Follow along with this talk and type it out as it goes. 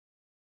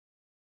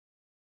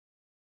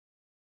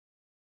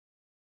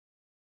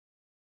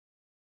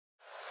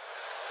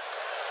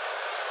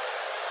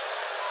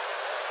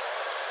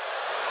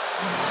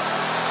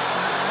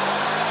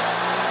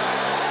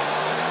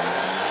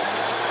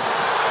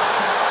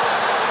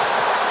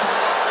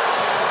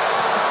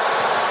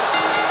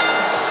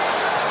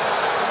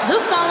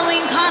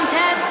following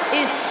contest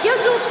is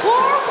scheduled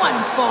for one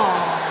fall.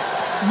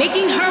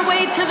 Making her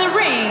way to the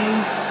ring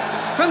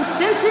from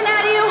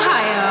Cincinnati,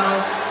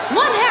 Ohio,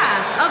 one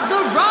half of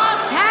the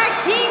Raw Tag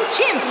Team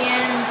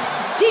Champions,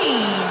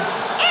 Dean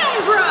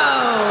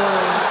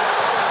Ambrose.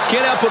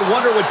 Can't help but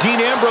wonder what Dean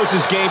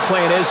Ambrose's game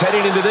plan is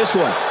heading into this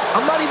one.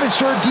 I'm not even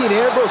sure Dean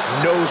Ambrose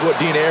knows what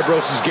Dean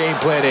Ambrose's game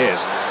plan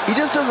is. He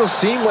just doesn't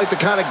seem like the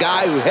kind of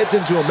guy who heads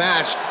into a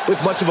match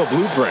with much of a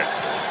blueprint.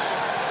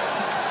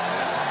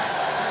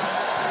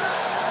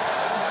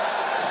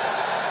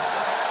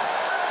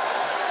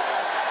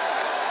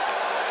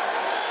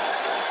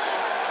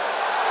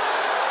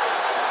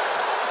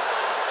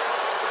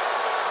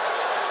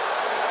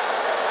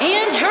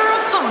 And her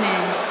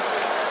opponent,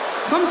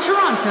 from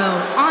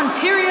Toronto,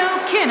 Ontario,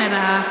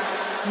 Canada,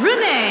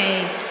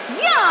 Renee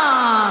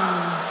Young.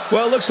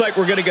 Well, it looks like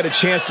we're going to get a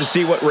chance to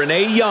see what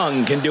Renee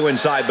Young can do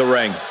inside the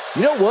ring.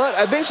 You know what?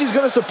 I think she's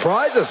going to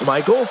surprise us,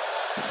 Michael.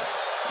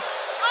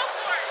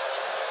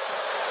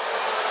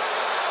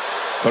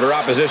 But her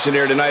opposition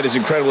here tonight is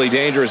incredibly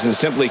dangerous and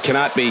simply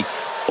cannot be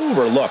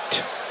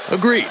overlooked.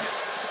 Agreed.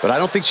 But I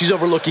don't think she's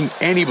overlooking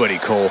anybody,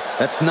 Cole.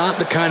 That's not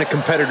the kind of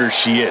competitor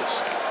she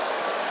is.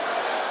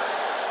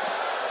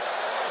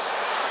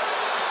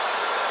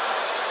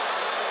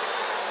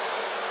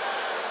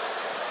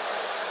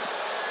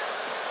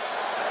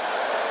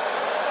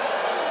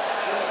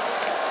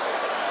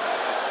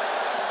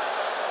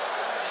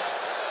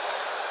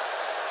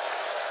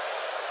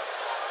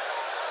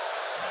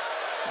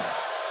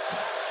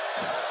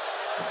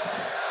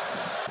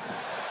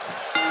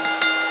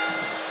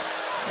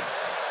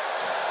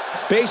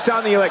 Based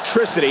on the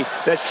electricity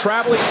that's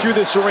traveling through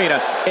this arena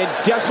and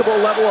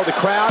decibel level of the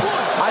crowd,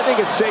 I think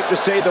it's safe to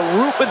say the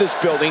roof of this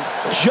building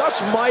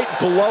just might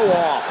blow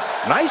off.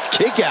 Nice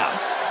kick out.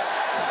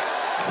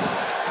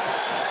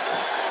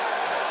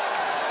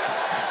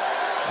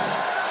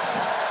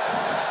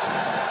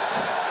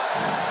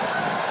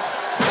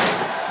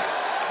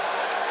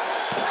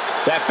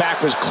 That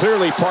back was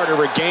clearly part of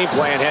her game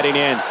plan heading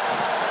in.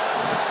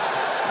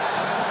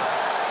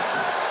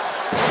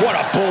 What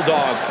a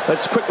bulldog.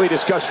 Let's quickly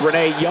discuss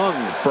Renee Young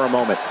for a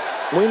moment.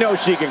 We know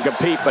she can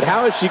compete, but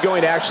how is she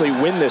going to actually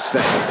win this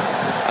thing?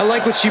 I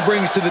like what she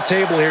brings to the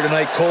table here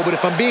tonight, Cole, but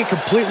if I'm being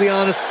completely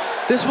honest,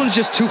 this one's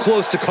just too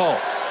close to call.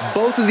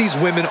 Both of these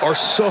women are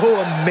so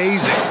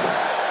amazing.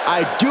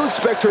 I do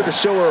expect her to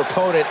show her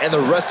opponent and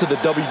the rest of the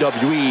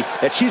WWE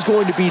that she's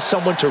going to be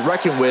someone to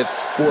reckon with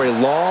for a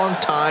long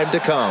time to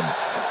come.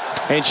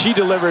 And she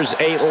delivers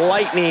a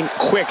lightning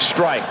quick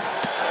strike.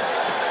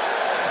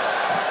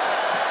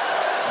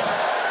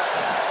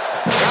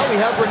 We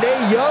have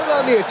Renee Young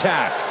on the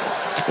attack.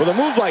 With a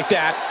move like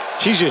that,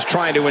 she's just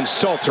trying to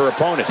insult her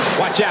opponent.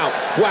 Watch out.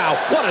 Wow,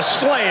 what a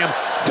slam.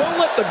 Don't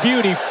let the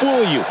beauty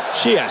fool you.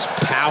 She has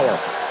power.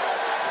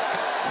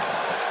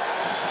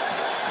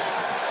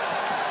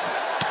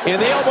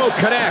 And the elbow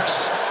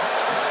connects.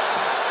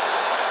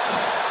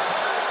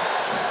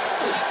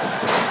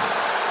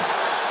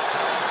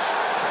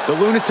 The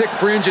Lunatic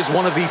Fringe is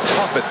one of the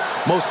toughest,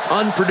 most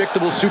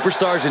unpredictable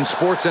superstars in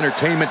sports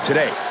entertainment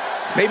today.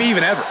 Maybe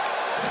even ever.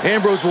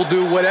 Ambrose will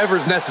do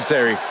whatever's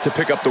necessary to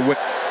pick up the win.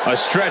 A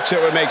stretch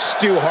that would make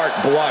Stu Hart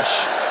blush.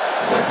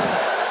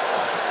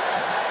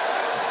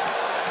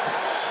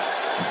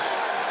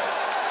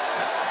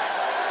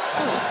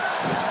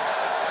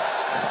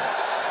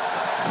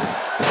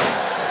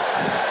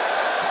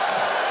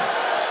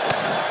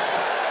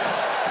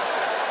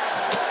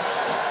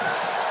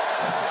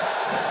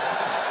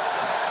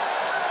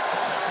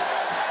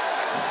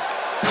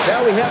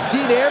 Now we have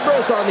Dean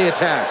Ambrose on the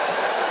attack.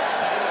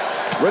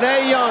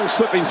 Renee Young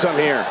slipping some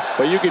here,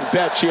 but you can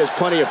bet she has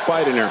plenty of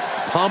fight in her.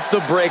 Pump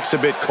the brakes a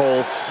bit,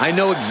 Cole. I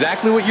know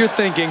exactly what you're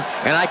thinking,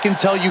 and I can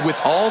tell you with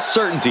all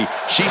certainty,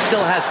 she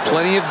still has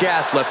plenty of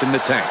gas left in the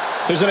tank.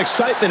 There's an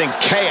excitement and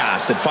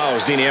chaos that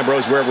follows Dean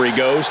Ambrose wherever he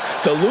goes.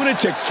 The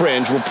Lunatic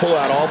Fringe will pull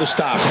out all the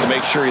stops to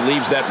make sure he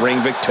leaves that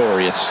ring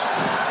victorious.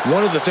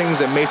 One of the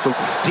things that makes the...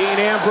 Dean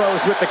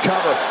Ambrose with the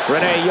cover.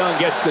 Renee Young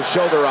gets the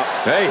shoulder up.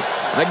 Hey,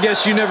 I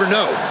guess you never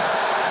know.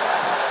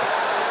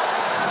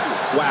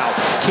 Wow,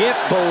 can't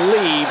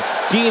believe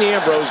Dean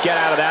Ambrose got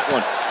out of that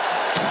one.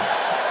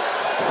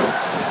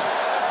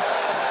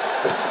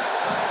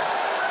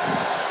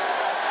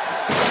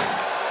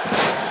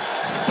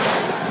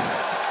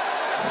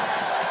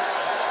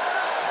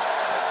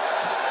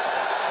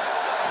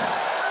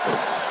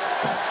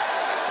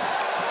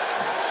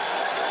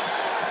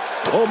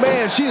 Oh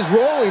man, she is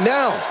rolling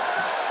now.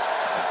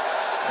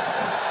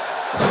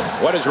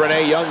 What does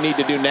Renee Young need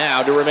to do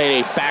now to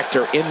remain a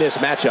factor in this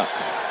matchup?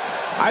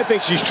 I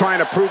think she's trying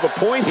to prove a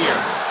point here.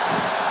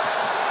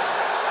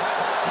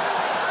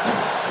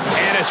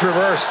 And it's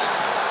reversed.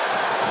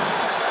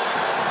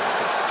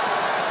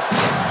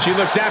 She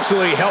looks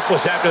absolutely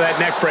helpless after that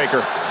neck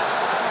breaker.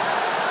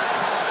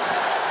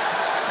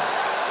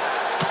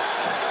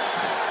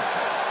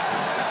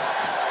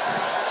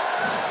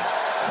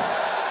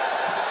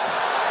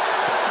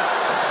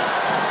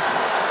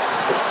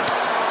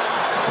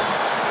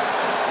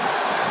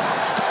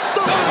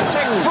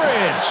 lunatic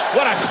fringe.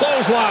 What a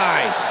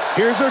clothesline.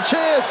 Here's her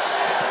chance.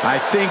 I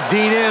think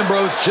Dean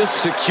Ambrose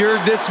just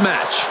secured this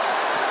match.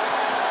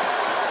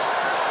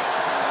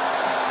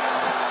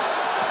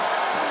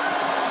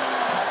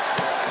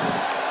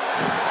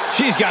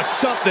 She's got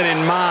something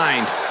in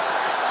mind.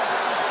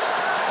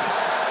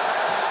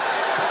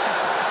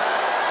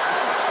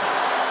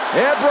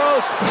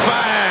 Ambrose.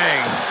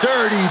 Bang!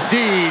 Dirty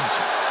deeds.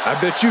 I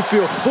bet you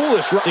feel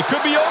foolish. It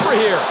could be over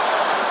here.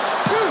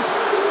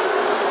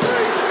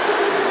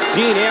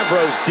 Dean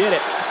Ambrose did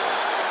it.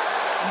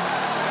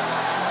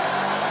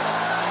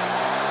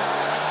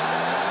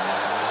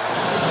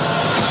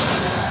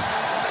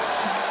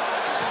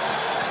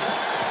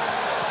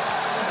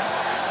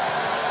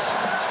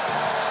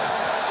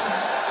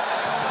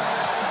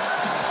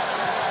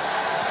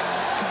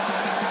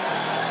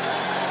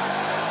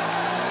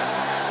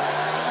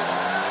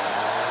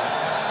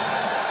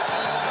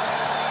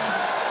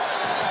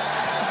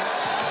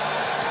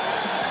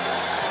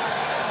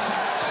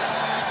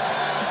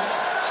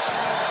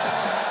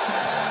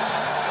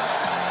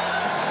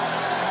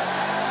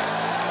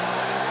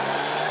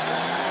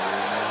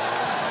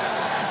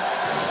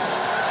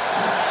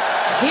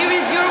 Here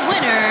is your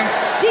winner,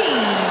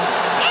 Dean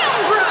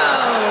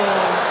Ambrose.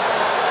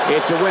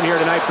 It's a win here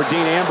tonight for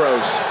Dean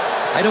Ambrose.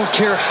 I don't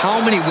care how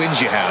many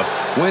wins you have.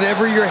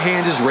 Whenever your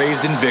hand is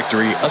raised in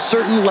victory, a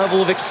certain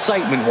level of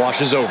excitement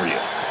washes over you.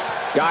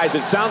 Guys,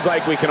 it sounds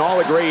like we can all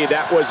agree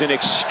that was an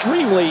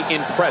extremely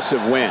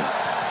impressive win.